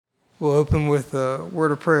We'll open with a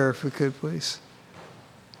word of prayer, if we could, please.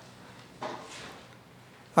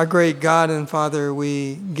 Our great God and Father,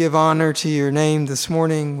 we give honor to your name this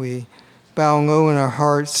morning. We bow low in our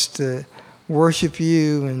hearts to worship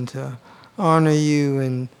you and to honor you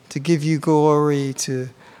and to give you glory, to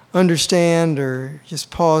understand or just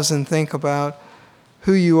pause and think about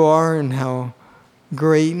who you are and how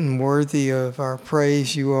great and worthy of our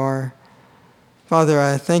praise you are. Father,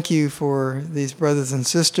 I thank you for these brothers and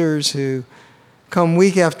sisters who come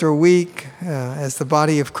week after week as the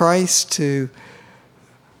body of Christ to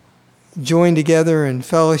join together in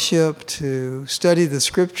fellowship, to study the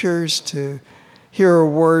Scriptures, to hear a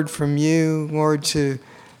word from you, Lord, to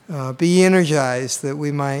be energized that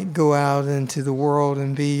we might go out into the world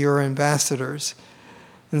and be your ambassadors.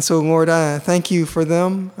 And so, Lord, I thank you for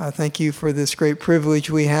them. I thank you for this great privilege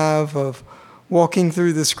we have of walking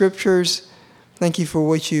through the Scriptures. Thank you for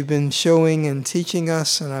what you've been showing and teaching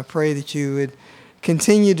us, and I pray that you would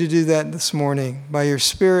continue to do that this morning. By your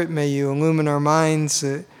Spirit, may you illumine our minds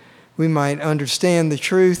that we might understand the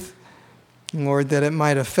truth, Lord, that it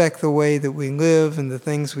might affect the way that we live and the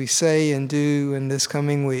things we say and do in this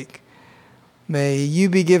coming week. May you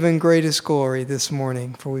be given greatest glory this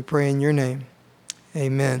morning, for we pray in your name.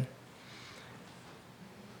 Amen.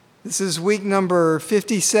 This is week number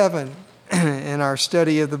 57 in our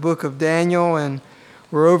study of the book of Daniel, and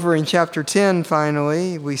we're over in chapter 10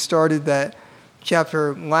 finally. We started that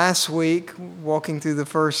chapter last week, walking through the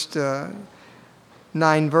first 10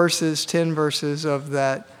 verses of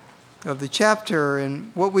the chapter.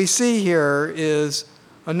 And what we see here is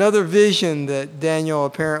another vision that Daniel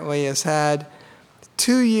apparently has had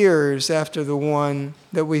 2 years after the one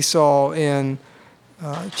that we saw in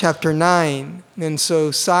chapter 9. And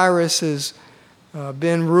so Cyrus has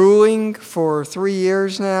been ruling for 3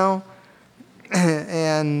 years now,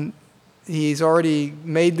 and he's already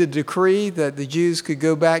made the decree that the Jews could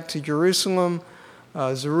go back to Jerusalem.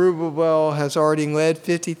 Zerubbabel has already led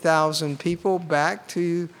 50,000 people back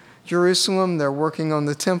to Jerusalem. They're working on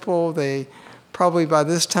the temple. They probably by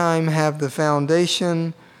this time have the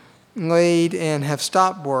foundation laid and have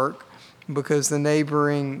stopped work because the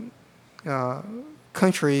neighboring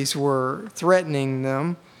countries were threatening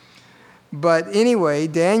them. But anyway,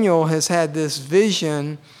 Daniel has had this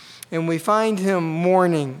vision, and we find him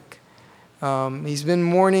mourning. He's been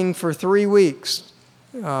mourning for 3 weeks.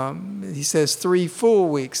 He says 3 full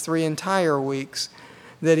weeks, 3 entire weeks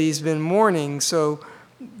that he's been mourning. So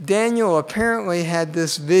Daniel apparently had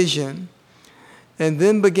this vision and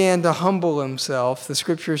then began to humble himself. The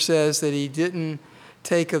scripture says that he didn't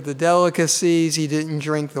take of the delicacies, he didn't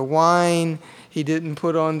drink the wine, he didn't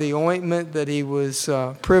put on the ointment, that he was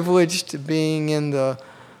privileged to being in the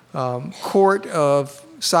court of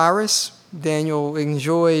Cyrus. Daniel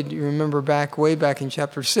enjoyed, you remember way back in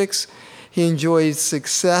chapter 6, he enjoyed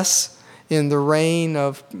success in the reign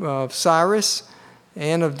of Cyrus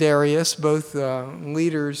and of Darius, both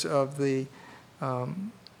leaders of the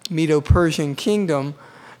Medo-Persian kingdom.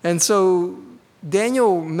 And so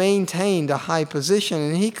Daniel maintained a high position,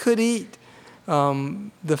 and he could eat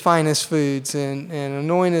the finest foods and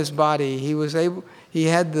anoint his body. He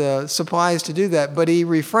had the supplies to do that, but he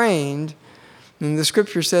refrained. And the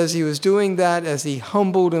scripture says he was doing that as he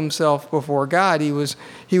humbled himself before God. He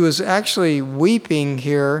was actually weeping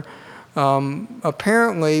here,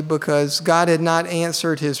 apparently because God had not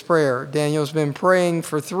answered his prayer. Daniel's been praying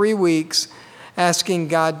for 3 weeks, asking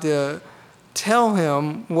God to tell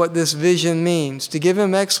him what this vision means, to give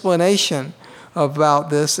him explanation about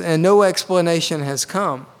this, and no explanation has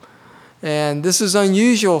come. And this is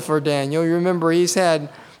unusual for Daniel. You remember he's had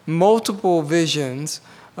multiple visions.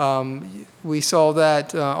 We saw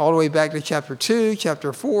that all the way back to chapter 2,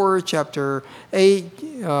 chapter 4, chapter 8,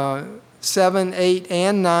 7, 8,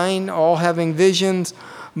 and 9, all having visions,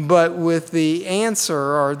 but with the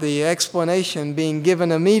answer or the explanation being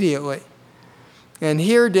given immediately. And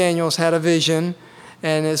here Daniel's had a vision,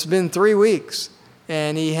 and it's been 3 weeks,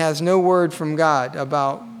 and he has no word from God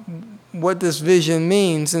about what this vision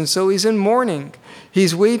means. And so he's in mourning.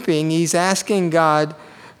 He's weeping. He's asking God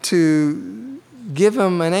to give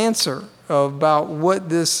him an answer about what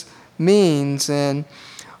this means. And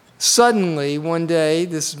suddenly, one day,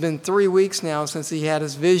 this has been 3 weeks now since he had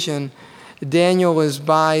his vision, Daniel is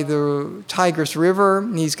by the Tigris River.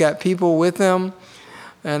 He's got people with him.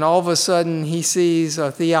 And all of a sudden, he sees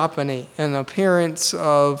a theophany, an appearance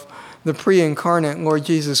of the pre-incarnate Lord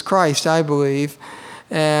Jesus Christ, I believe.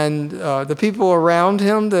 And the people around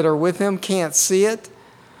him that are with him can't see it,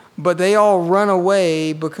 but they all run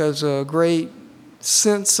away because a great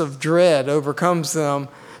sense of dread overcomes them.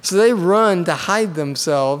 So they run to hide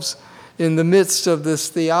themselves in the midst of this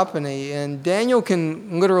theophany, and Daniel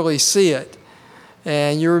can literally see it.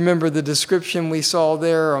 And you remember the description we saw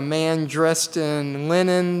there, a man dressed in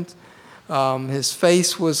linen. His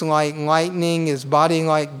face was like lightning, his body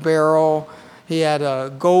like beryl. He had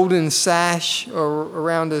a golden sash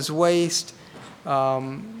around his waist.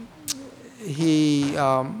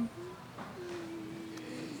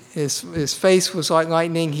 His face was like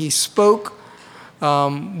lightning. He spoke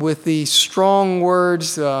with these strong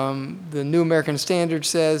words. The New American Standard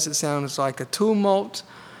says it sounds like a tumult.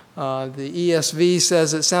 The ESV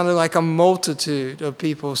says it sounded like a multitude of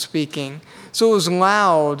people speaking. So it was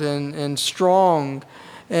loud and strong.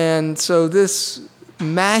 And so this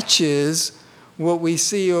matches what we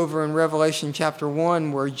see over in Revelation chapter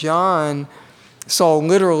 1, where John saw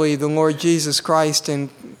literally the Lord Jesus Christ and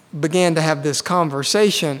began to have this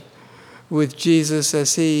conversation with Jesus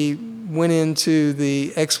as he went into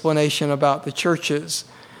the explanation about the churches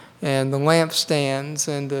and the lampstands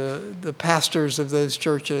and the pastors of those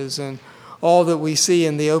churches and all that we see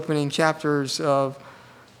in the opening chapters of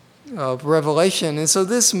Revelation. And so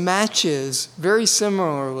this matches very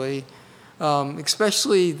similarly,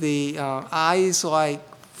 especially the eyes like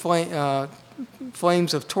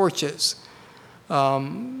flames of torches,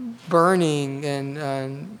 burning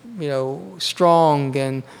and strong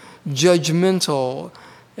and judgmental.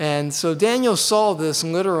 And so Daniel saw this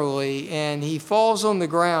literally, and he falls on the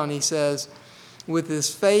ground, he says, with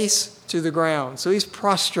his face to the ground. So he's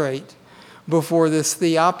prostrate before this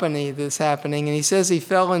theophany that's happening, and he says he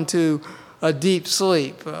fell into a deep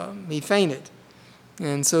sleep. He fainted.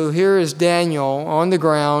 And so here is Daniel on the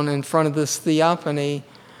ground in front of this theophany,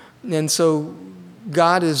 and so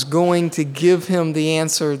God is going to give him the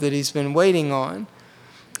answer that he's been waiting on.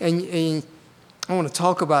 And I want to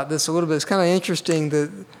talk about this a little bit. It's kind of interesting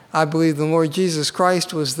that I believe the Lord Jesus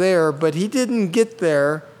Christ was there, but he didn't get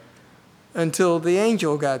there until the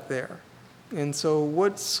angel got there. And so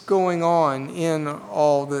what's going on in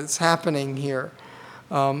all that's happening here?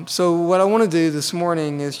 So what I want to do this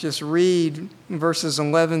morning is just read verses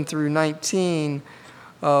 11 through 19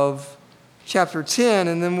 of chapter 10,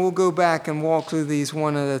 and then we'll go back and walk through these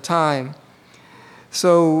one at a time.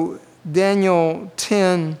 So Daniel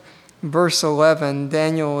 10, verse 11,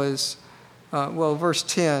 Daniel is, verse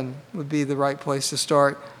 10 would be the right place to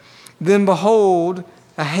start. Then behold,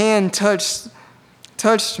 a hand touched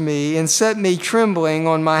me and set me trembling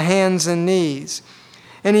on my hands and knees.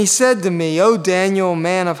 And he said to me, O Daniel,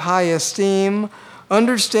 man of high esteem,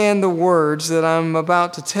 understand the words that I'm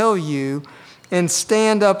about to tell you and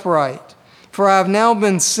stand upright, for I have now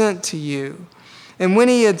been sent to you. And when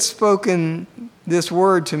he had spoken this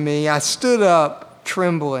word to me, I stood up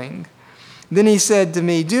trembling. Then he said to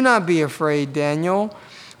me, do not be afraid, Daniel,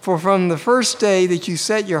 for from the first day that you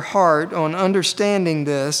set your heart on understanding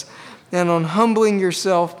this and on humbling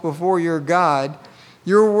yourself before your God,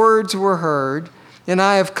 your words were heard, and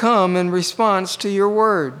I have come in response to your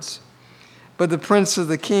words. But the prince of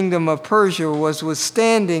the kingdom of Persia was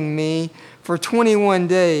withstanding me for 21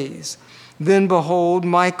 days. Then behold,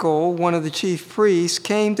 Michael, one of the chief priests,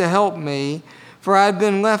 came to help me, for I had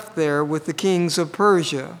been left there with the kings of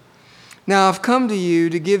Persia. Now I've come to you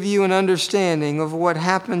to give you an understanding of what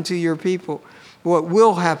happened to your people, what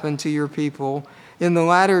will happen to your people in the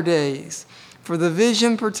latter days, for the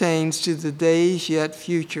vision pertains to the days yet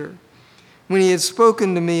future. When he had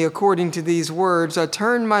spoken to me according to these words, I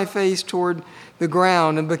turned my face toward the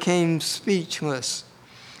ground and became speechless.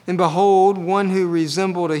 And behold, one who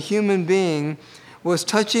resembled a human being was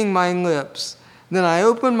touching my lips. Then I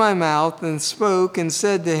opened my mouth and spoke and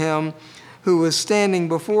said to him who was standing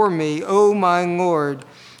before me, O my Lord,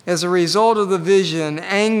 as a result of the vision,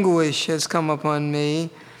 anguish has come upon me,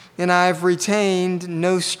 and I have retained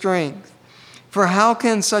no strength. For how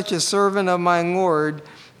can such a servant of my Lord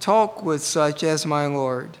talk with such as my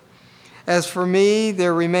Lord? As for me,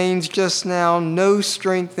 there remains just now no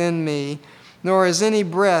strength in me, nor has any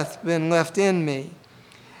breath been left in me.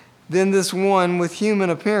 Then this one with human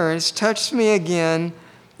appearance touched me again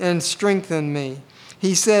and strengthened me.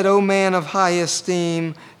 He said, O man of high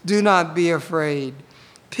esteem, do not be afraid.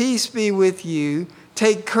 Peace be with you.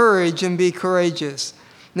 Take courage and be courageous.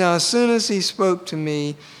 Now as soon as he spoke to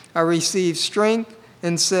me, I received strength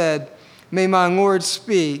and said, May my Lord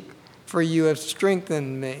speak, for you have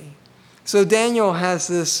strengthened me. So Daniel has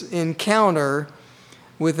this encounter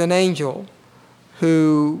with an angel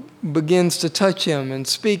who begins to touch him and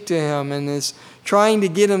speak to him and is trying to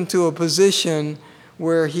get him to a position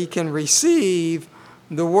where he can receive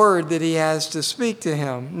the word that he has to speak to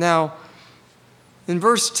him. Now, in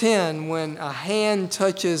verse 10, when a hand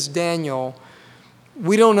touches Daniel,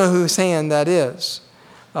 we don't know whose hand that is.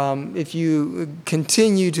 If you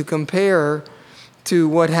continue to compare to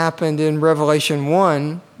what happened in Revelation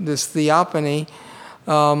 1, this theophany,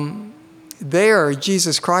 there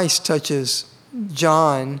Jesus Christ touches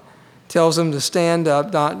John, tells him to stand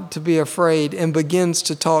up, not to be afraid, and begins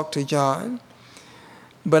to talk to John.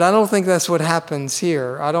 But I don't think that's what happens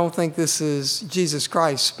here. I don't think this is Jesus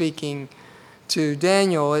Christ speaking to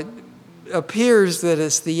Daniel. It appears that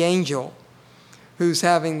it's the angel who's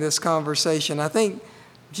having this conversation. I think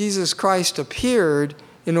Jesus Christ appeared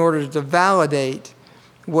in order to validate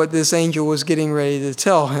what this angel was getting ready to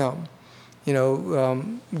tell him.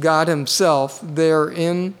 God himself there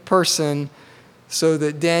in person, so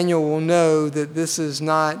that Daniel will know that this is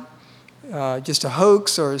not just a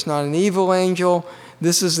hoax, or it's not an evil angel.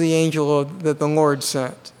 This is the angel that the Lord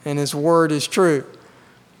sent, and his word is true.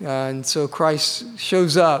 And so Christ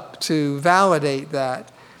shows up to validate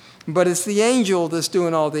that. But it's the angel that's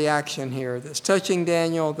doing all the action here, that's touching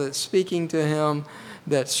Daniel, that's speaking to him,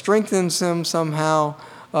 that strengthens him somehow.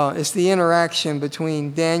 It's the interaction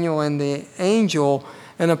between Daniel and the angel,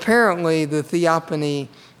 and apparently the theophany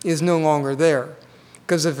is no longer there.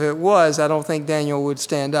 Because if it was, I don't think Daniel would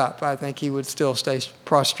stand up. I think he would still stay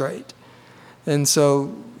prostrate. And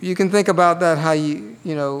so you can think about that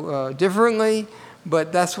how differently,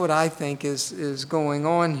 but that's what I think is going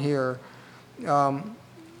on here.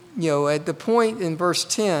 At the point in verse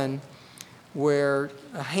 10 where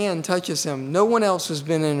a hand touches him, no one else has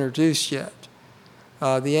been introduced yet.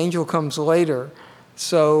 The angel comes later.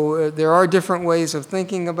 So there are different ways of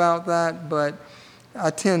thinking about that, but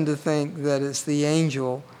I tend to think that it's the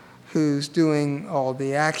angel who's doing all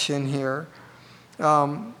the action here.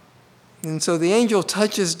 And so the angel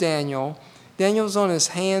touches Daniel. Daniel's on his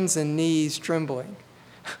hands and knees trembling.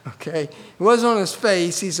 Okay? He wasn't on his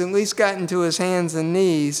face. He's at least gotten to his hands and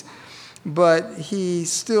knees, but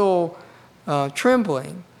he's still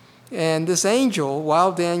trembling. And this angel,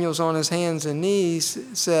 while Daniel's on his hands and knees,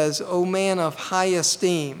 says, "O man of high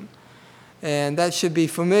esteem." And that should be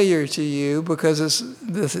familiar to you, because it's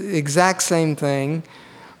the exact same thing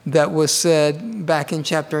that was said back in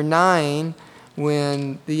chapter 9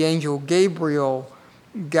 when the angel Gabriel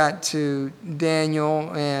got to Daniel,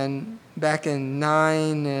 and back in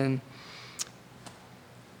 9, and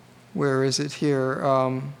where is it here?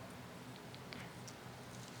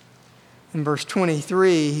 In verse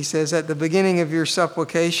 23, he says, "At the beginning of your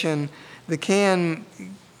supplication, the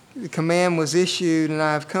command was issued, and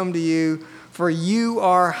I have come to you, for you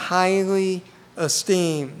are highly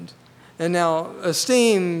esteemed." And now,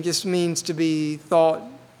 esteem just means to be thought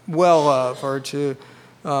well of, or to,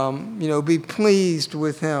 be pleased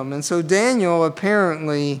with him. And so Daniel,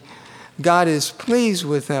 apparently, God is pleased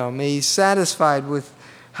with him. He's satisfied with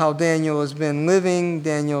how Daniel has been living.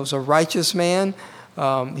 Daniel's a righteous man.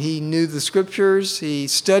 He knew the scriptures. He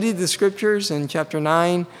studied the scriptures. In chapter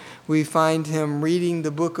 9, we find him reading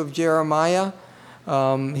the book of Jeremiah.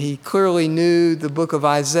 He clearly knew the book of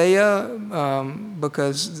Isaiah,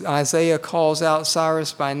 because Isaiah calls out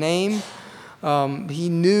Cyrus by name. He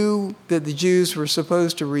knew that the Jews were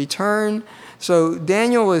supposed to return. So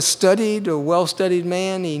Daniel is studied, a well-studied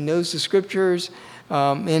man. He knows the scriptures,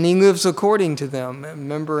 and he lives according to them.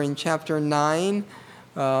 Remember in chapter 9,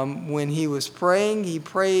 when he was praying, he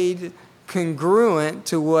prayed congruent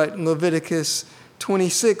to what Leviticus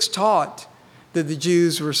 26 taught, that the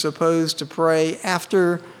Jews were supposed to pray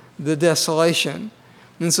after the desolation.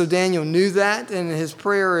 And so Daniel knew that, and his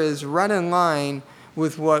prayer is right in line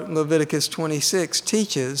with what Leviticus 26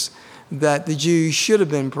 teaches that the Jews should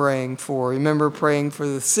have been praying for. Remember, praying for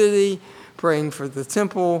the city, praying for the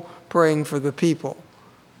temple, praying for the people.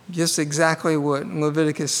 Just exactly what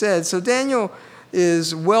Leviticus said. So Daniel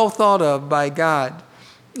is well thought of by God.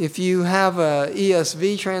 If you have a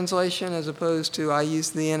ESV translation as opposed to, I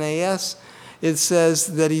use the NAS, it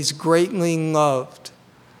says that he's greatly loved.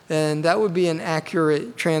 And that would be an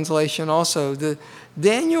accurate translation also.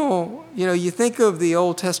 Daniel, you think of the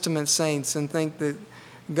Old Testament saints and think that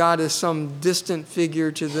God is some distant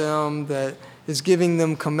figure to them that is giving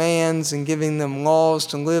them commands and giving them laws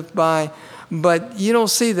to live by. But you don't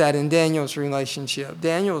see that in Daniel's relationship.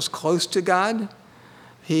 Daniel is close to God.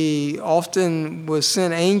 He often was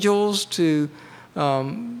sent angels to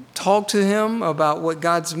talk to him about what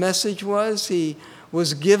God's message was. He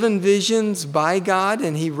was given visions by God,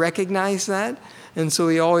 and he recognized that. And so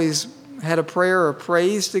he always had a prayer of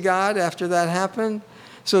praise to God after that happened.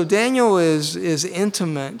 So Daniel is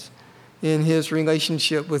intimate in his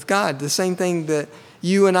relationship with God. The same thing that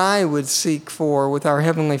you and I would seek for with our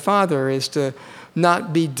Heavenly Father is to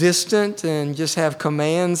not be distant and just have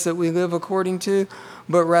commands that we live according to,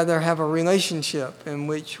 but rather have a relationship in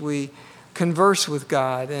which we converse with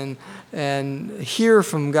God and hear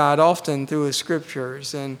from God often through His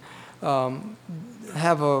Scriptures, and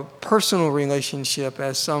have a personal relationship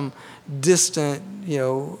as some distant,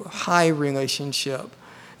 high relationship.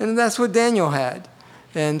 And that's what Daniel had.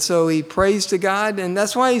 And so he prays to God, and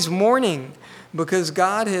that's why he's mourning, because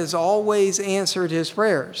God has always answered his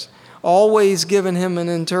prayers, always given him an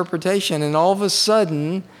interpretation. And all of a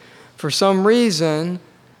sudden, for some reason,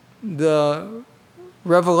 the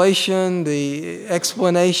revelation, the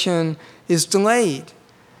explanation is delayed.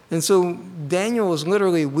 And so Daniel is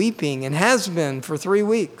literally weeping, and has been for 3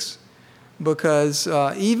 weeks, because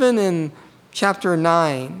even in chapter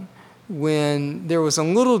 9, when there was a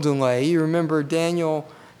little delay, you remember Daniel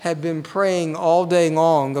had been praying all day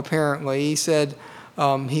long, apparently. He said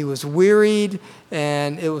he was wearied,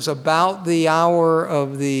 and it was about the hour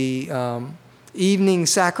of the evening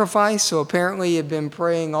sacrifice, so apparently he had been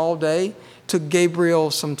praying all day. Took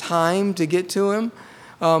Gabriel some time to get to him.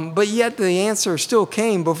 But yet the answer still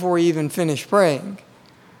came before he even finished praying.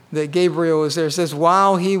 That Gabriel was there. It says,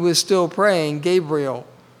 while he was still praying, Gabriel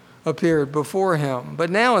appeared before him.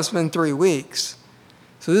 But now it's been 3 weeks.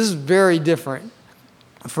 So this is very different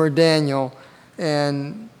for Daniel.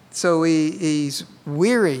 And so he's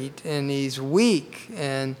wearied, and he's weak,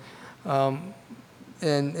 and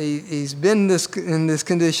he's been in this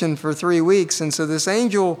condition for 3 weeks. And so this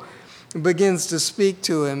angel begins to speak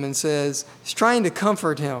to him and says, he's trying to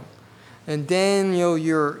comfort him. And Daniel,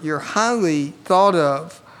 you're highly thought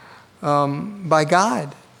of by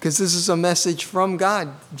God, because this is a message from God.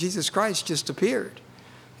 Jesus Christ just appeared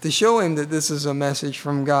to show him that this is a message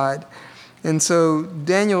from God. And so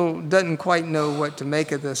Daniel doesn't quite know what to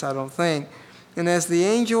make of this, I don't think. And as the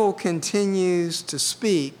angel continues to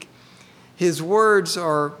speak, his words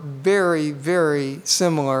are very, very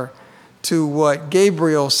similar to what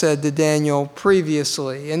Gabriel said to Daniel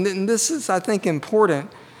previously. And this is, I think,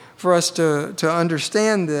 important for us to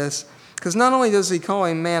understand this, because not only does he call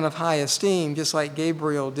him man of high esteem, just like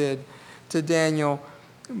Gabriel did to Daniel,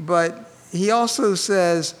 but he also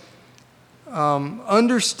says,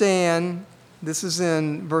 understand, this is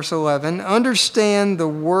in verse 11, understand the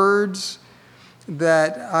words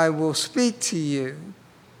that I will speak to you,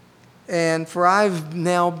 and for I've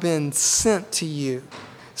now been sent to you.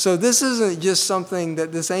 So this isn't just something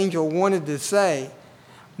that this angel wanted to say.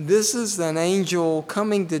 This is an angel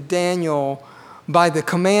coming to Daniel by the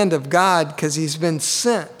command of God, because he's been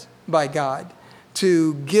sent by God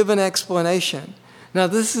to give an explanation. Now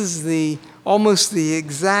this is almost the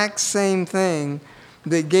exact same thing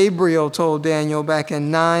that Gabriel told Daniel back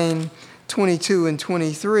in 9:22 and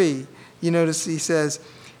 23. You notice he says,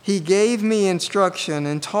 he gave me instruction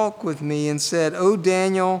and talked with me and said, O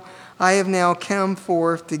Daniel, I have now come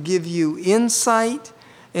forth to give you insight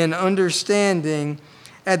and understanding.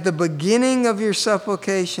 At the beginning of your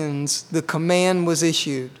supplications, the command was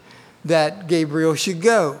issued that Gabriel should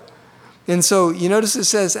go. And so you notice it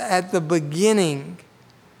says at the beginning.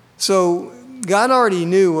 So God already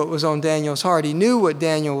knew what was on Daniel's heart. He knew what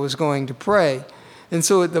Daniel was going to pray. And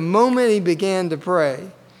so at the moment he began to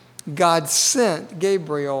pray, God sent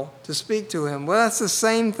Gabriel to speak to him. Well, that's the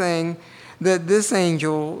same thing that this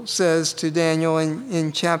angel says to Daniel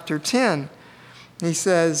in chapter 10. He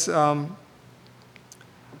says,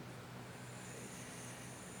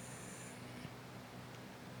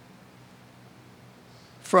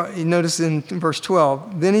 notice in verse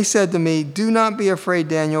 12, then he said to me, do not be afraid,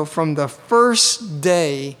 Daniel, from the first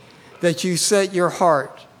day that you set your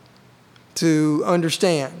heart to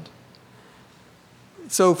understand.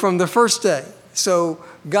 So from the first day. So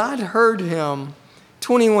God heard him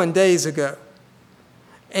 21 days ago.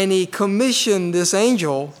 And he commissioned this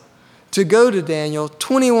angel to go to Daniel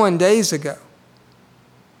 21 days ago.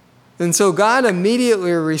 And so God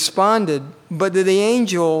immediately responded, but the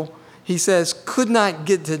angel, he says, could not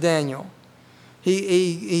get to Daniel.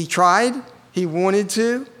 He tried, he wanted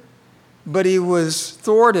to, but he was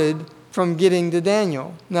thwarted from getting to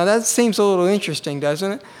Daniel. Now that seems a little interesting,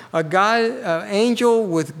 doesn't it? An angel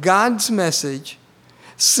with God's message,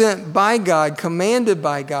 sent by God, commanded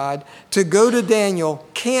by God to go to Daniel,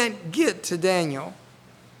 can't get to Daniel.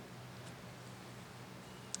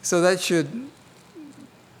 So that should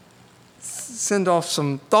send off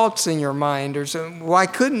some thoughts in your mind, or some, why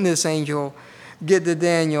couldn't this angel get to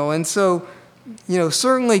Daniel? And so,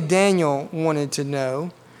 certainly Daniel wanted to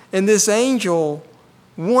know, and this angel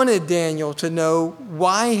wanted Daniel to know,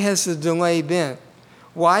 why has the delay been?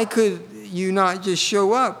 Why could you not just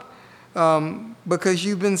show up? Because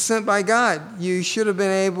you've been sent by God. You should have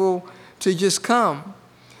been able to just come.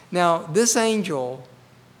 Now, this angel,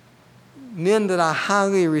 men that I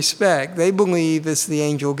highly respect, they believe it's the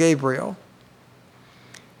angel Gabriel.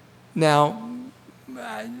 Now,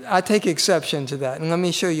 I take exception to that, and let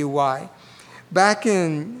me show you why.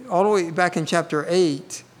 All the way back in chapter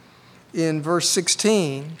 8, in verse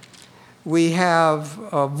 16, we have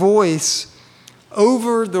a voice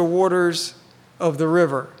over the waters of the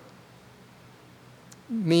river,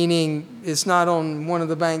 meaning it's not on one of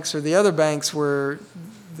the banks or the other banks where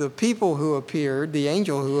the people who appeared, the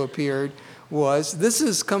angel who appeared, was. This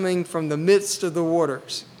is coming from the midst of the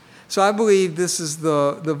waters. So I believe this is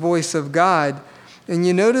the voice of God. And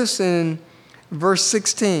you notice in verse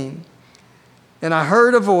 16, and I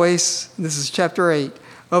heard a voice, this is chapter 8,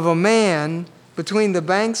 of a man between the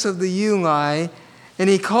banks of the Ulai, and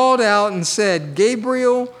he called out and said,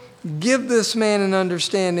 Gabriel, give this man an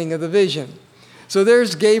understanding of the vision. So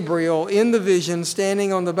there's Gabriel in the vision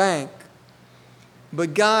standing on the bank,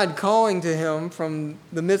 but God calling to him from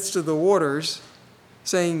the midst of the waters,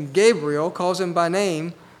 saying, Gabriel, calls him by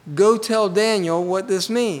name, go tell Daniel what this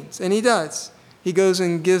means. And he does. He goes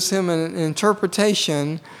and gives him an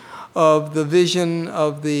interpretation of the vision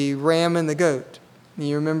of the ram and the goat. And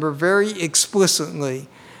you remember very explicitly,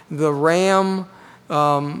 the ram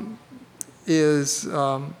is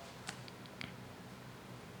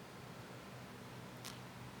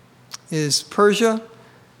Persia,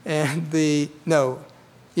 and the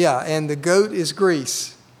goat is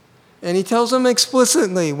Greece. And he tells them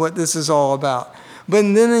explicitly what this is all about. But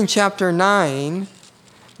then in chapter 9,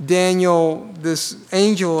 Daniel, this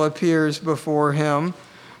angel appears before him,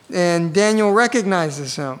 and Daniel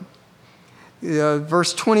recognizes him.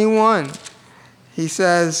 Verse 21, he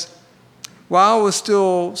says, while I was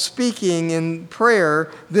still speaking in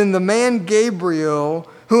prayer, then the man Gabriel,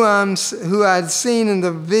 who I had seen in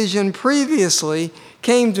the vision previously,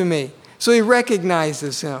 came to me. So he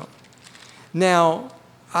recognizes him. Now,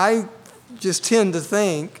 I just tend to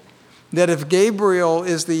think that if Gabriel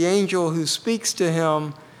is the angel who speaks to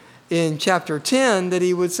him in chapter 10, that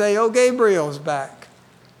he would say, oh, Gabriel's back.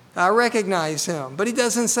 I recognize him. But he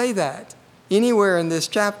doesn't say that anywhere in this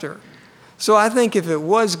chapter. So I think if it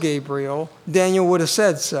was Gabriel, Daniel would have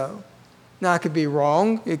said so. Now, I could be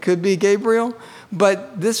wrong. It could be Gabriel.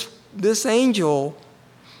 But this angel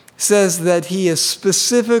says that he is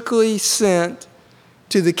specifically sent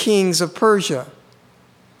to the kings of Persia.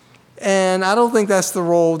 And I don't think that's the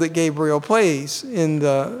role that Gabriel plays in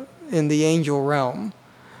the angel realm.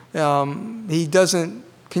 He doesn't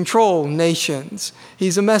control nations.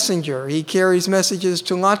 He's a messenger. He carries messages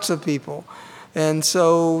to lots of people. And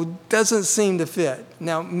so doesn't seem to fit.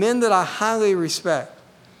 Now, men that I highly respect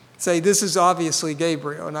say, this is obviously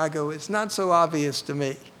Gabriel. And I go, it's not so obvious to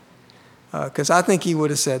me. Because I think he would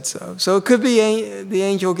have said so. So it could be the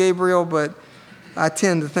angel Gabriel, but I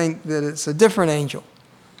tend to think that it's a different angel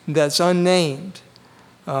that's unnamed,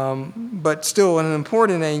 but still an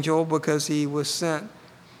important angel because he was sent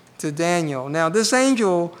to Daniel. Now, this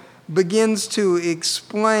angel begins to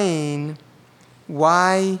explain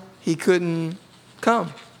why he couldn't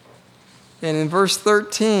come. And in verse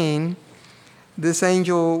 13, this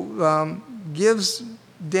angel gives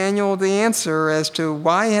Daniel the answer as to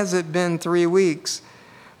why has it been 3 weeks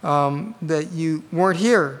that you weren't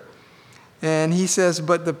here. And he says,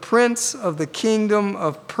 but the prince of the kingdom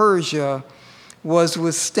of Persia was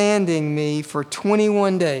withstanding me for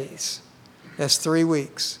 21 days. That's 3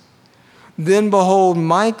 weeks. Then behold,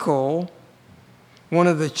 Michael, one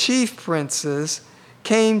of the chief princes,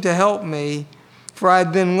 came to help me, for I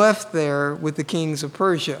had been left there with the kings of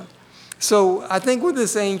Persia. So I think what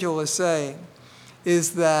this angel is saying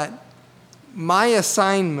is that my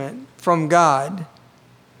assignment from God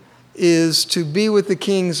is to be with the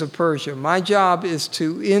kings of Persia. My job is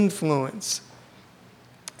to influence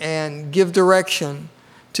and give direction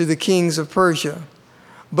to the kings of Persia.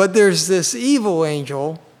 But there's this evil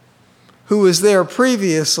angel who was there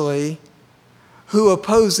previously who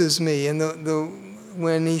opposes me. And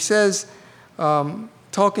when he says,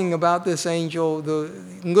 talking about this angel, the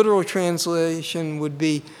literal translation would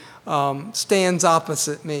be stands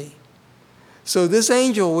opposite me. So this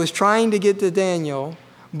angel was trying to get to Daniel,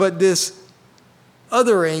 but this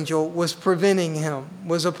other angel was preventing him,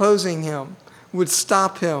 was opposing him, would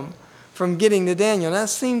stop him from getting to Daniel. That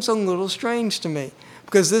seems a little strange to me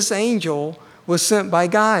because this angel was sent by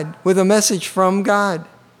God with a message from God.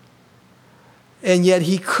 And yet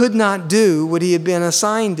he could not do what he had been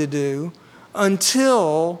assigned to do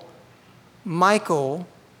until Michael,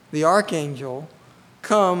 the archangel,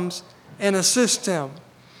 comes and assists him.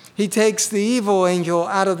 He takes the evil angel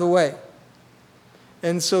out of the way.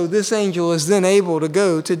 And so this angel is then able to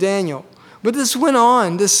go to Daniel. But this went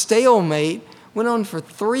on, this stalemate went on for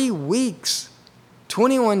 3 weeks,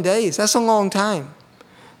 21 days. That's a long time.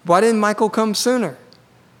 Why didn't Michael come sooner?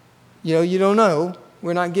 You don't know.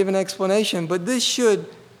 We're not given explanation, but this should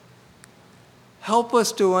help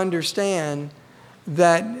us to understand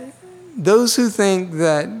that those who think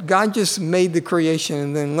that God just made the creation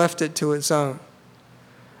and then left it to its own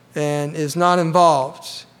and is not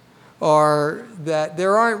involved, or that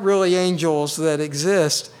there aren't really angels that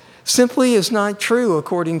exist, simply is not true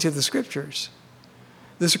according to the Scriptures.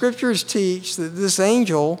 The Scriptures teach that this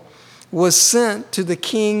angel was sent to the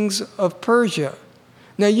kings of Persia.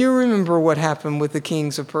 Now, you remember what happened with the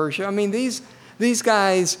kings of Persia. I mean, these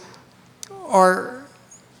guys are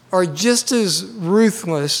just as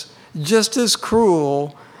ruthless, just as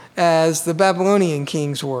cruel as the Babylonian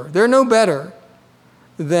kings were. They're no better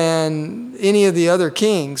than any of the other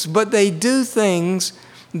kings, but they do things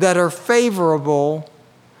that are favorable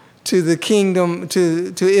to the kingdom,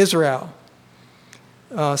 to Israel.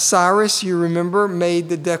 Cyrus, you remember, made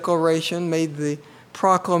the declaration, made the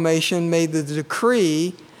proclamation, made the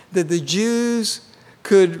decree that the Jews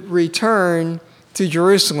could return to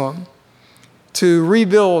Jerusalem to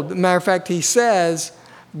rebuild. Matter of fact, he says,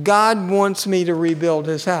 God wants me to rebuild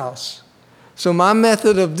his house. So my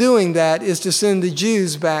method of doing that is to send the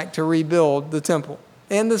Jews back to rebuild the temple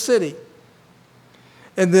and the city.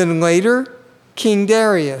 And then later, King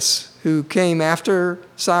Darius, who came after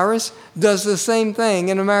Cyrus, does the same thing.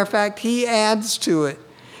 And as a matter of fact, he adds to it.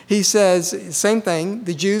 He says, same thing,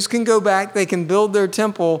 the Jews can go back, they can build their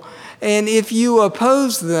temple, and if you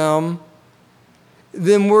oppose them,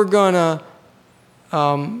 then we're going to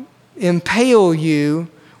impale you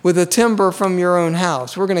with a timber from your own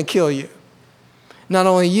house. We're going to kill you. Not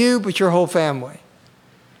only you, but your whole family.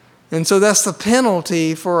 And so that's the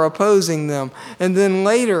penalty for opposing them. And then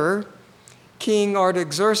later, King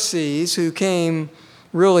Artaxerxes, who came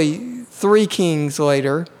really 3 kings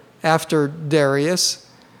later after Darius,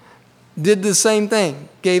 did the same thing,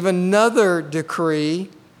 gave another decree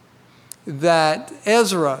that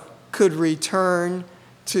Ezra could return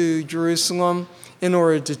to Jerusalem in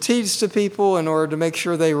order to teach the people, in order to make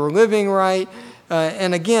sure they were living right.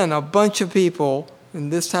 And again, a bunch of people,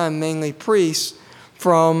 and this time mainly priests,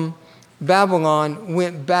 from Babylon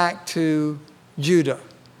went back to Judah.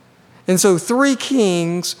 And so 3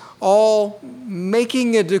 kings all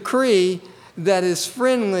making a decree that is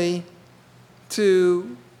friendly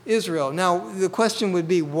to Israel. Now, the question would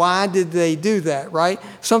be, why did they do that, right?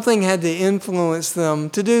 Something had to influence them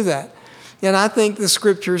to do that. And I think the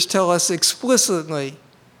Scriptures tell us explicitly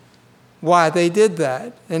why they did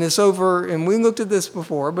that. And it's over, and we looked at this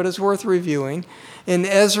before, but it's worth reviewing. In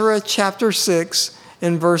Ezra chapter 6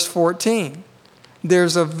 and verse 14,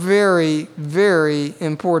 there's a very, very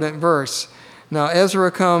important verse. Now,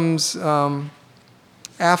 Ezra comes after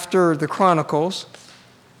the Chronicles.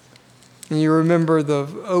 And you remember the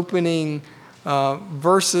opening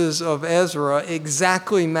verses of Ezra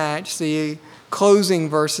exactly match the closing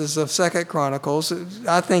verses of 2 Chronicles,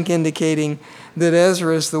 I think indicating that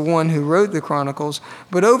Ezra is the one who wrote the Chronicles.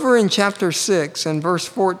 But over in chapter 6 and verse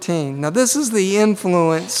 14, now this is the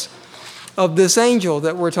influence of this angel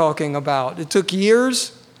that we're talking about. It took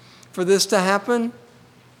years for this to happen.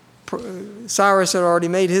 Cyrus had already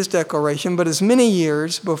made his declaration, but it's many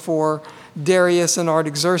years before Darius and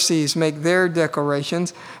Artaxerxes make their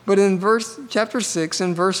declarations. But in chapter 6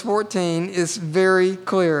 and verse 14 is very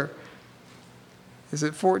clear. Is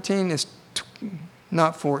it 14? It's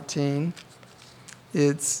not 14.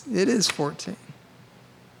 It is 14.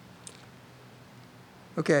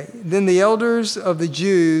 Okay. Then the elders of the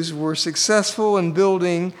Jews were successful in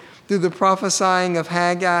building through the prophesying of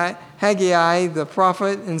Haggai the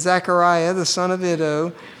prophet and Zechariah the son of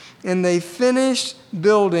Iddo, and they finished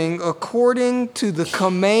building according to the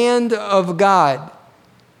command of God.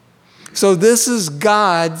 So this is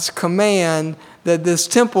God's command that this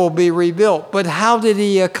temple be rebuilt. But how did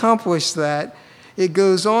he accomplish that? It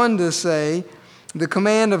goes on to say, the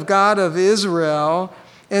command of God of Israel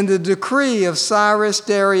and the decree of Cyrus,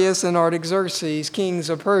 Darius, and Artaxerxes, kings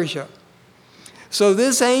of Persia. So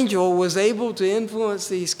this angel was able to influence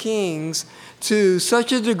these kings to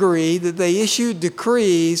such a degree that they issued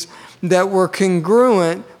decrees that were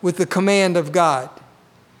congruent with the command of God.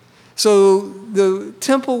 So the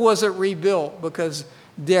temple wasn't rebuilt because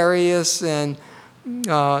Darius and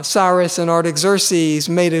Cyrus and Artaxerxes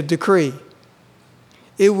made a decree.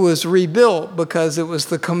 It was rebuilt because it was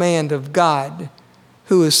the command of God,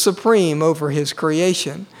 who is supreme over his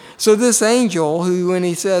creation. So this angel, who when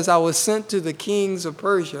he says, I was sent to the kings of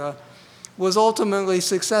Persia, was ultimately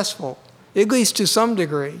successful, at least to some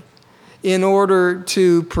degree, in order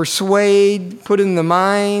to persuade, put in the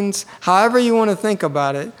minds, however you want to think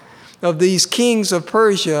about it, of these kings of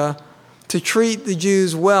Persia to treat the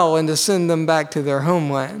Jews well and to send them back to their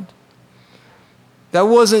homeland. That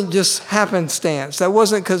wasn't just happenstance. That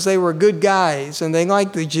wasn't because they were good guys and they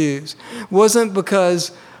liked the Jews. It wasn't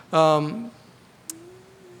because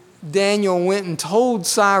Daniel went and told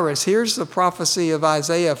Cyrus, here's the prophecy of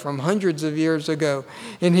Isaiah from hundreds of years ago.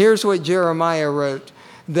 And here's what Jeremiah wrote,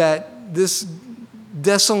 that this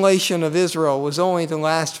desolation of Israel was only to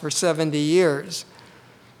last for 70 years.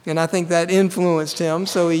 And I think that influenced him.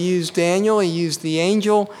 So he used Daniel, he used the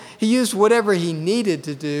angel, he used whatever he needed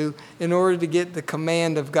to do in order to get the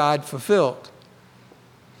command of God fulfilled.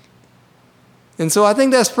 And so I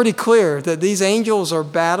think that's pretty clear that these angels are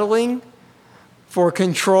battling for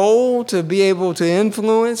control to be able to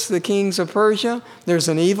influence the kings of Persia. There's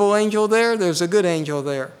an evil angel there, there's a good angel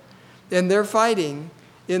there. And they're fighting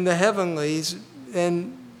in the heavenlies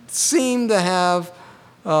and seem to have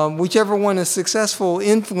whichever one is successful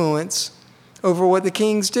influence over what the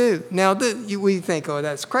kings do. Now, we think, oh,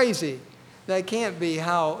 that's crazy. That can't be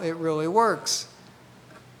how it really works.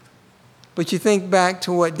 But you think back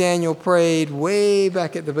to what Daniel prayed way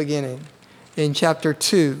back at the beginning in chapter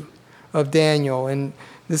 2 of Daniel. And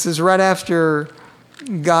this is right after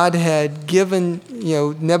God had given,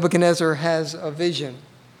 Nebuchadnezzar has a vision.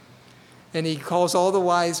 And he calls all the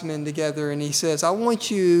wise men together and he says, I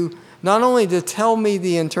want you not only to tell me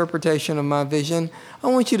the interpretation of my vision, I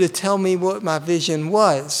want you to tell me what my vision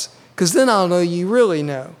was, because then I'll know you really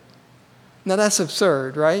know. Now that's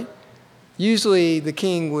absurd, right? Usually the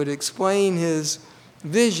king would explain his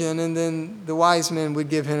vision and then the wise men would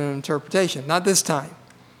give him an interpretation. Not this time.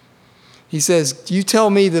 He says, you tell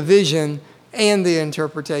me the vision and the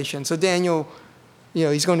interpretation. So Daniel,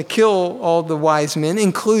 he's going to kill all the wise men,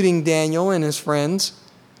 including Daniel and his friends.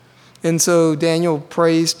 And so Daniel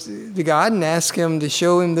prays to God and asks him to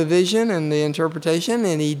show him the vision and the interpretation,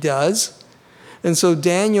 and he does. And so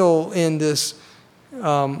Daniel, in this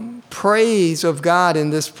praise of God in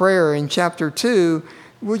this prayer in chapter 2,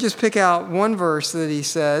 we'll just pick out one verse that he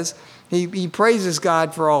says. He praises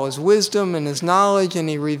God for all his wisdom and his knowledge, and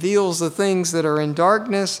he reveals the things that are in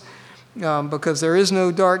darkness because there is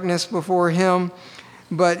no darkness before him.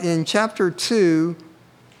 But in chapter 2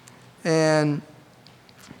 and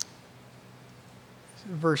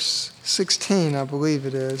verse 16, I believe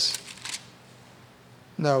it is.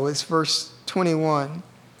 No, it's verse 21.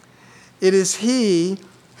 It is he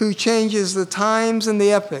who changes the times and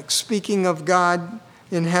the epochs, speaking of God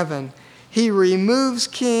in heaven. He removes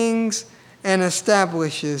kings and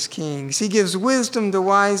establishes kings. He gives wisdom to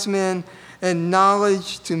wise men and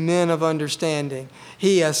knowledge to men of understanding.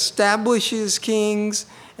 He establishes kings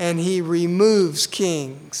and he removes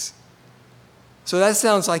kings. So that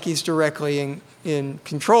sounds like he's directly in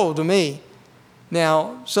control to me.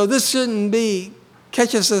 Now, so this shouldn't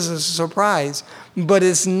catch us as a surprise, but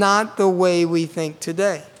it's not the way we think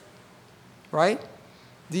today, right?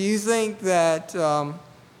 Do you think that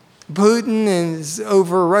Putin is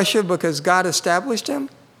over Russia because God established him?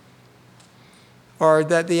 Or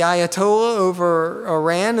that the Ayatollah over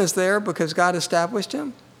Iran is there because God established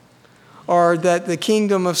him? Or that the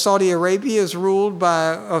kingdom of Saudi Arabia is ruled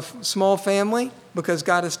by a small family because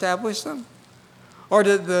God established them? Or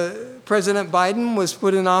that President Biden was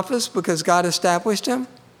put in office because God established him?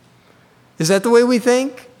 Is that the way we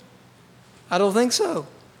think? I don't think so.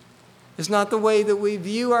 It's not the way that we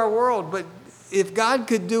view our world. But if God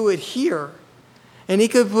could do it here, and he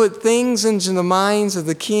could put things into the minds of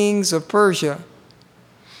the kings of Persia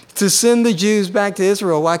to send the Jews back to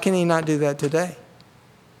Israel, why can he not do that today?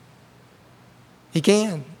 He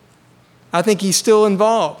can. I think he's still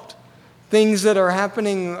involved. Things that are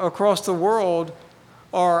happening across the world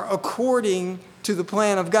are according to the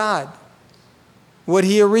plan of God. What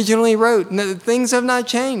he originally wrote. Things have not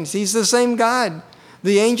changed. He's the same God.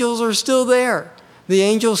 The angels are still there. The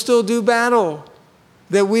angels still do battle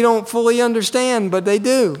that we don't fully understand, but they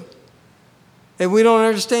do. And we don't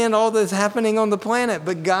understand all that's happening on the planet,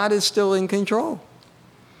 but God is still in control.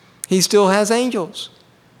 He still has angels.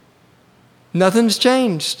 Nothing's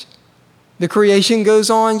changed. The creation goes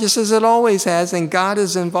on just as it always has, and God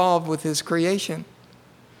is involved with his creation.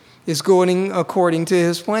 It's going according to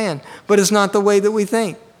his plan. But it's not the way that we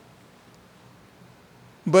think.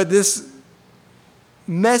 But this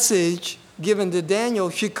message given to Daniel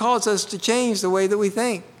should cause us to change the way that we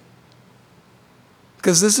think.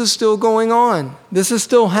 Because this is still going on. This is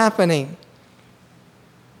still happening.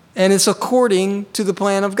 And it's according to the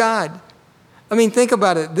plan of God. I mean, think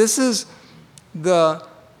about it. This is the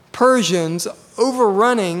Persians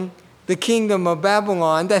overrunning the kingdom of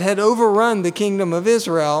Babylon that had overrun the kingdom of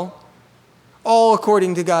Israel, all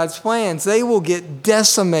according to God's plans. They will get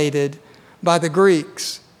decimated by the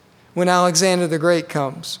Greeks when Alexander the Great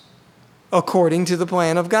comes, according to the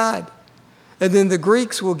plan of God. And then the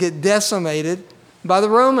Greeks will get decimated by the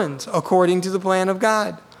Romans, according to the plan of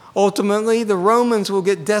God. Ultimately, the Romans will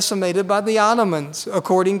get decimated by the Ottomans,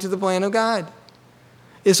 according to the plan of God.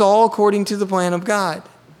 It's all according to the plan of God.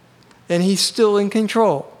 And he's still in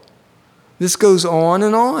control. This goes on,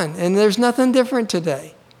 and there's nothing different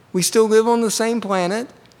today. We still live on the same planet.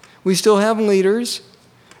 We still have leaders.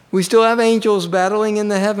 We still have angels battling in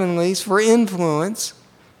the heavenlies for influence.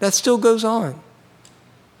 That still goes on.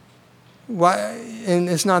 Why? And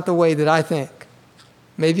it's not the way that I think.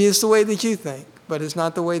 Maybe it's the way that you think, but it's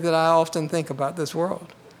not the way that I often think about this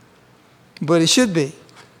world. But it should be.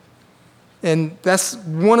 And that's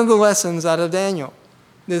one of the lessons out of Daniel.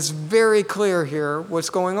 It's very clear here what's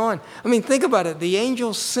going on. I mean, think about it. The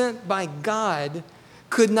angel sent by God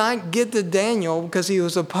could not get to Daniel because he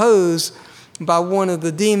was opposed by one of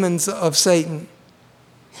the demons of Satan.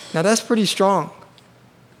 Now, that's pretty strong.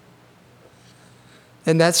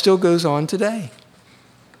 And that still goes on today.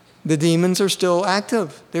 The demons are still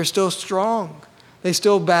active. They're still strong. They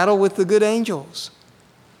still battle with the good angels.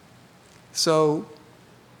 So,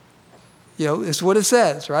 it's what it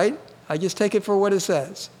says, right? I just take it for what it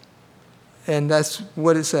says. And that's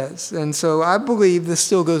what it says. And so I believe this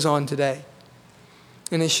still goes on today.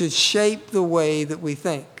 And it should shape the way that we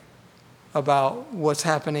think about what's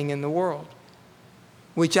happening in the world,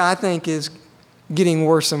 which I think is getting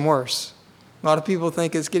worse and worse. A lot of people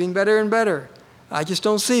think it's getting better and better. I just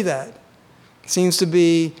don't see that. It seems to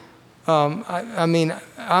be,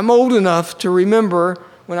 I'm old enough to remember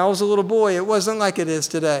when I was a little boy, it wasn't like it is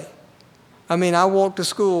today. I walked to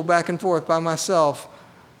school back and forth by myself,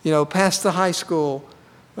 past the high school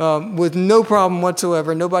with no problem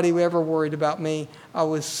whatsoever. Nobody ever worried about me. I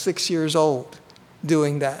was 6 years old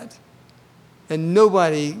doing that. And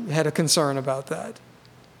nobody had a concern about that.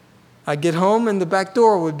 I'd get home and the back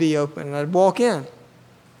door would be open and I'd walk in,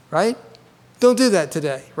 right? Don't do that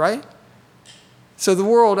today, right? So the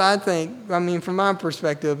world, I think, from my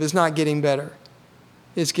perspective, is not getting better.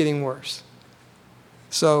 It's getting worse.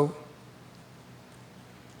 So,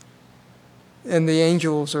 and the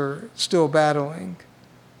angels are still battling.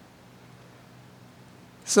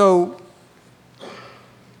 So,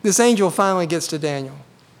 this angel finally gets to Daniel.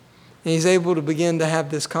 And he's able to begin to have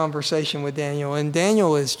this conversation with Daniel. And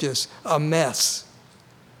Daniel is just a mess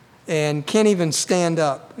and can't even stand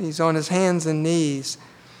up. He's on his hands and knees.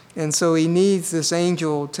 And so he needs this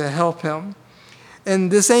angel to help him. And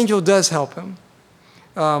this angel does help him.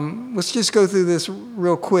 Let's just go through this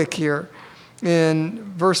real quick here. In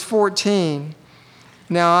verse 14,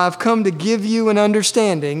 now I've come to give you an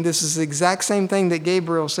understanding. This is the exact same thing that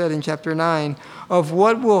Gabriel said in chapter 9, of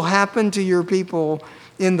what will happen to your people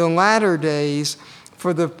in the latter days,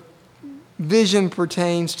 for the vision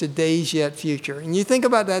pertains to days yet future. And you think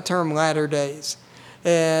about that term, latter days.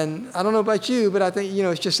 And I don't know about you, but I think,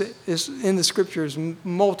 it's in the scriptures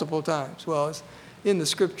multiple times. Well, it's in the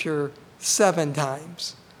scripture 7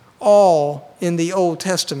 times, all in the Old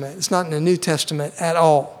Testament. It's not in the New Testament at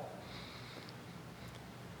all.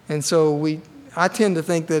 And so I tend to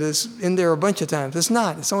think that it's in there a bunch of times. It's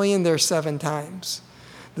not. It's only in there 7 times.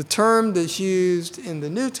 The term that's used in the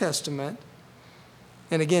New Testament,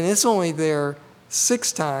 and again, it's only there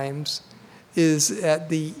 6 times, is at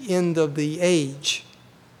the end of the age,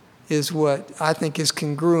 is what I think is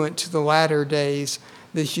congruent to the latter days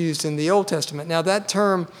that's used in the Old Testament. Now, that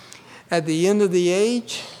term, at the end of the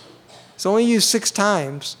age, it's only used 6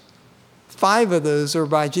 times. 5 of those are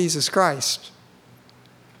by Jesus Christ,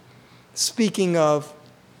 speaking of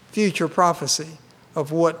future prophecy, of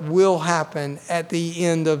what will happen at the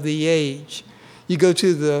end of the age. You go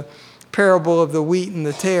to the parable of the wheat and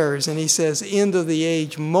the tares, and he says end of the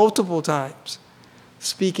age multiple times,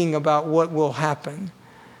 speaking about what will happen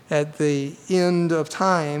at the end of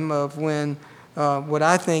time of when, what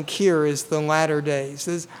I think here is the latter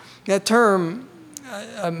days. That term,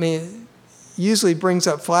 usually brings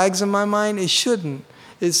up flags in my mind. It shouldn't.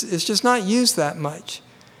 It's just not used that much.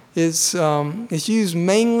 It's used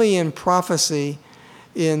mainly in prophecy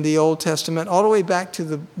in the Old Testament, all the way back to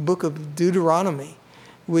the book of Deuteronomy,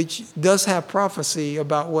 which does have prophecy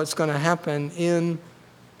about what's going to happen in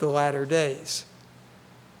the latter days.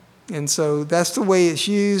 And so that's the way it's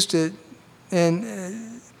used.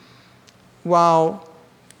 While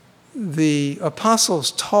the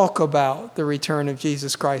apostles talk about the return of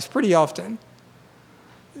Jesus Christ pretty often,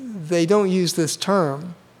 they don't use this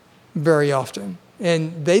term very often.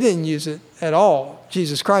 And they didn't use it at all.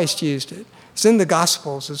 Jesus Christ used it. It's in the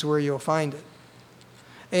Gospels is where you'll find it.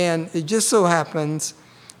 And it just so happens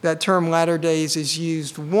that term latter days is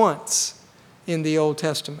used once in the Old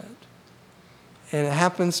Testament. And it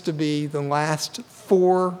happens to be the last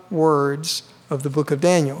 4 words of the book of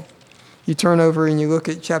Daniel. You turn over and you look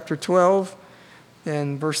at chapter 12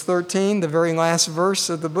 and verse 13, the very last verse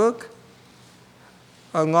of the book.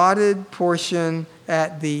 Allotted portion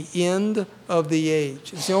at the end of the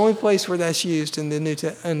age. It's the only place where that's used in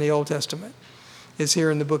the Old Testament, is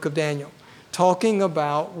here in the book of Daniel, talking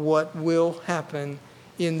about what will happen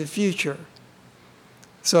in the future.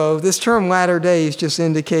 So this term latter days just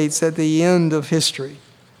indicates at the end of history,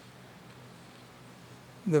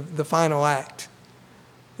 the final act.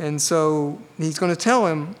 And so he's going to tell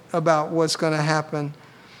him about what's going to happen.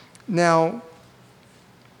 Now,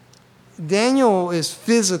 Daniel is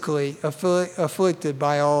physically afflicted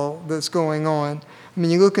by all that's going on. I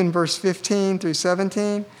mean, you look in verse 15 through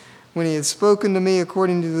 17. When he had spoken to me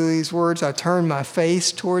according to these words, I turned my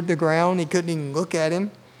face toward the ground. He couldn't even look at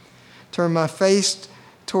him. Turned my face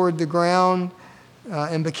toward the ground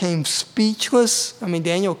and became speechless. I mean,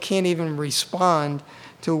 Daniel can't even respond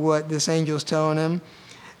to what this angel's telling him.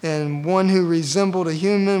 And one who resembled a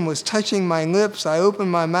human was touching my lips. I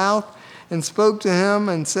opened my mouth and spoke to him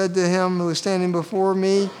and said to him who was standing before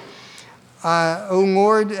me, O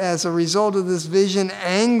Lord, as a result of this vision,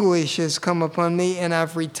 anguish has come upon me, and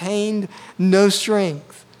I've retained no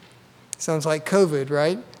strength. Sounds like COVID,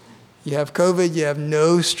 right? You have COVID, you have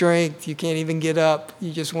no strength, you can't even get up,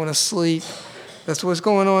 you just want to sleep. That's what's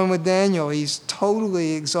going on with Daniel. He's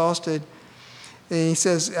totally exhausted. And he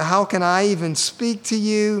says, how can I even speak to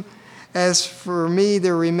you? As for me,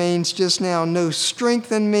 there remains just now no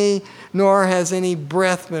strength in me, nor has any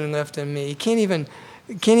breath been left in me. He can't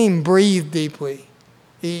even breathe deeply.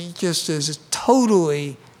 He just is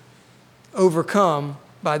totally overcome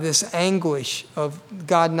by this anguish of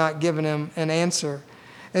God not giving him an answer.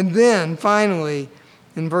 And then, finally,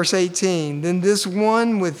 in verse 18, then this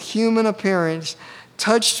one with human appearance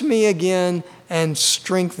touched me again and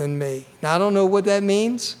strengthened me. Now, I don't know what that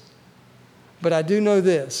means, but I do know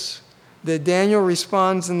this, that Daniel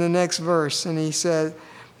responds in the next verse, and he said,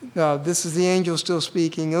 this is the angel still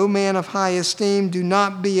speaking, O man of high esteem, do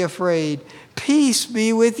not be afraid. Peace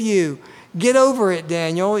be with you. Get over it,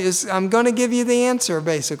 Daniel. I'm going to give you the answer,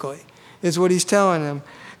 basically, is what he's telling him.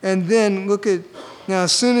 And then look at, now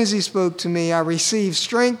as soon as he spoke to me, I received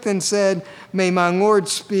strength and said, may my Lord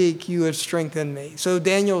speak, you have strengthened me. So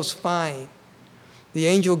Daniel's fine. The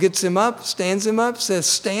angel gets him up, stands him up, says,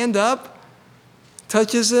 stand up,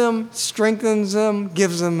 touches him, strengthens him,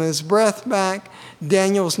 gives him his breath back.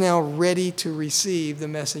 Daniel's now ready to receive the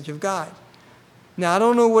message of God. Now, I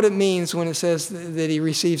don't know what it means when it says that he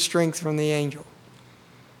received strength from the angel.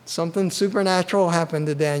 Something supernatural happened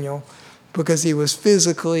to Daniel because he was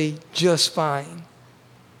physically just fine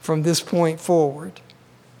from this point forward.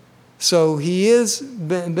 So he has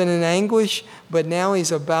been in anguish, but now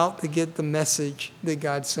he's about to get the message that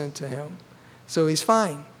God sent to him. So he's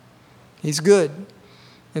fine. He's good.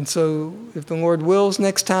 And so if the Lord wills,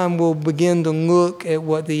 next time we'll begin to look at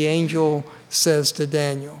what the angel says to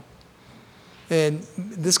Daniel. And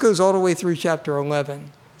this goes all the way through chapter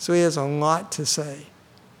 11. So he has a lot to say.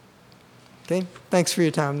 Okay? Thanks for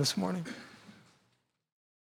your time this morning.